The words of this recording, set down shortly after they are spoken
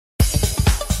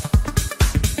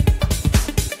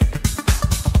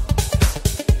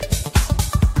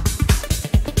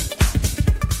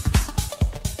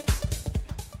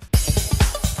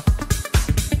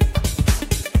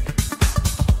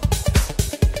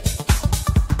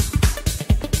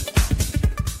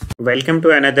Welcome to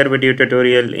another video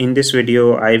tutorial. In this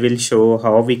video, I will show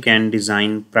how we can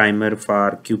design primer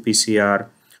for qPCR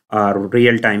or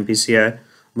real-time PCR.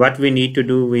 What we need to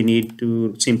do, we need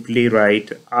to simply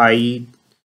write ITTDNA.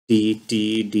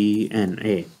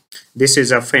 This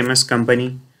is a famous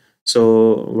company.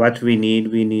 So what we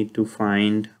need to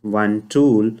find one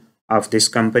tool of this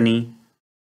company.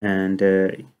 And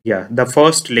yeah, the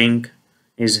first link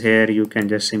is here. You can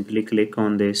just simply click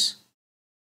on this.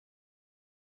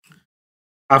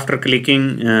 After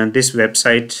clicking this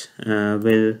website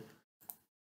the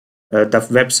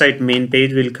website main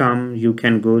page will come. You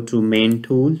can go to main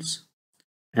tools,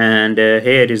 and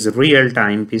here is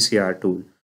real-time PCR tool.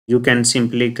 You can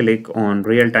simply click on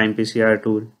real-time PCR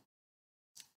tool.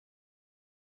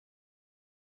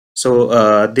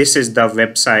 So this is the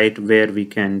website where we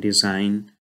can design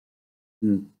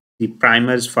the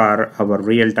primers for our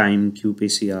real-time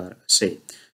qPCR assay.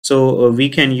 So we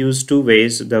can use two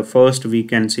ways. The first, we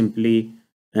can simply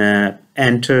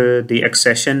enter the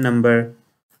accession number,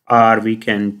 or we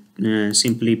can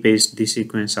simply paste the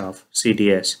sequence of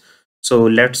CDS. So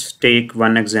let's take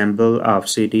one example of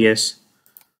CDS.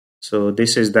 So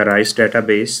this is the RICE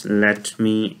database. Let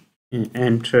me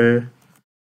enter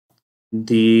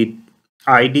the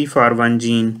ID for one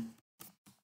gene.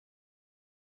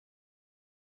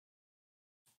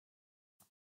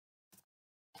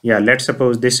 Yeah, let's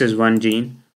suppose this is one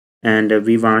gene and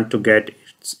we want to get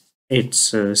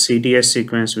its CDS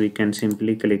sequence. We can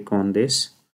simply click on this.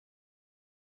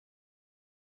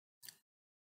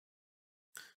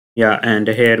 Yeah, and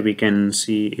here we can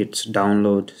see its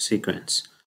download sequence.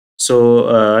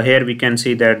 So here we can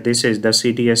see that this is the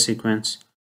CDS sequence.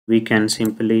 We can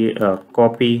simply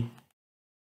copy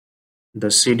the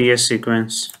CDS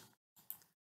sequence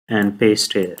and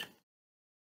paste here.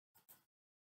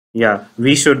 Yeah,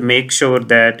 we should make sure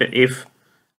that if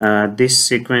this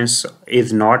sequence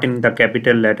is not in the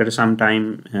capital letter,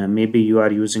 sometime maybe you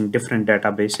are using different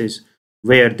databases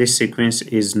where this sequence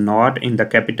is not in the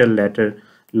capital letter,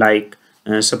 like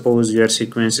suppose your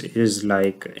sequence is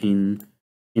like in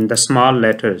the small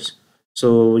letters.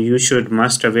 So you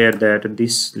must aware that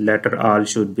this letter all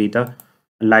should be the,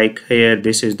 like here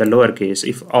this is the lowercase.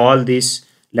 If all these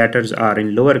letters are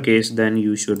in lowercase, then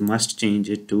you must change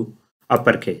it to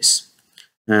uppercase,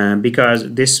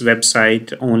 because this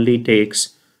website only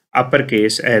takes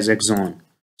uppercase as exon.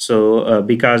 So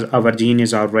because our gene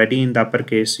is already in the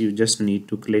uppercase, you just need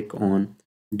to click on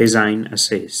design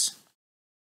assays.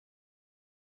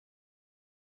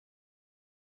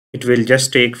 It will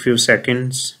just take few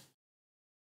seconds.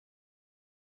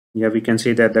 Yeah, we can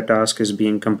see that the task is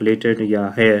being completed.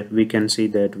 Yeah, here we can see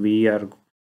that we are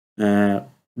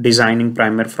designing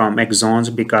primer from exons,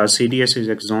 because CDS is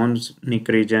exonic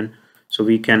region. So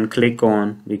we can click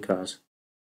on, because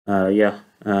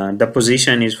the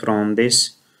position is from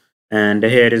this, and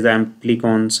here is the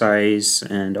amplicon size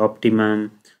and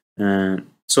optimum.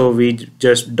 So we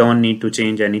just don't need to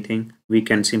change anything. We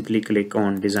can simply click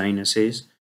on design assays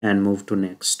and move to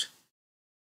next.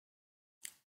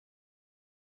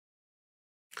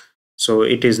 So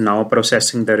it is now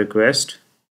processing the request.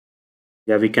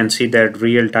 Yeah, we can see that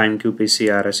real-time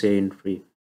qPCR assay entry.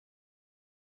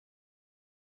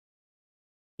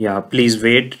 Yeah, please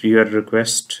wait, your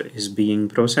request is being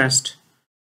processed.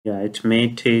 Yeah, it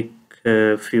may take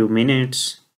a few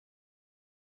minutes.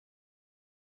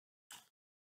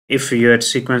 If your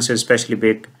sequence is especially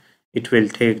big, it will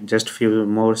take just few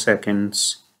more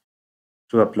seconds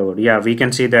to upload. Yeah, we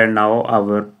can see that now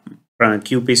our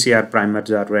qPCR primers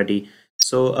are ready.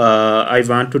 So I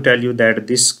want to tell you that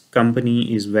this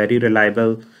company is very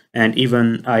reliable, and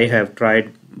even I have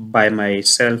tried by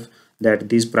myself that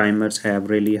these primers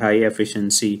have really high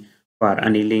efficiency for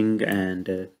annealing,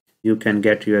 and you can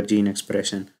get your gene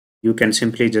expression. You can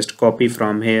simply just copy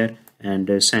from here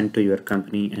and send to your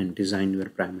company and design your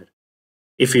primer.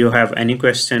 If you have any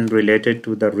question related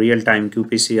to the real-time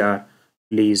qPCR,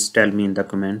 please tell me in the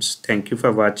comments. Thank you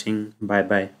for watching. Bye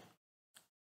bye.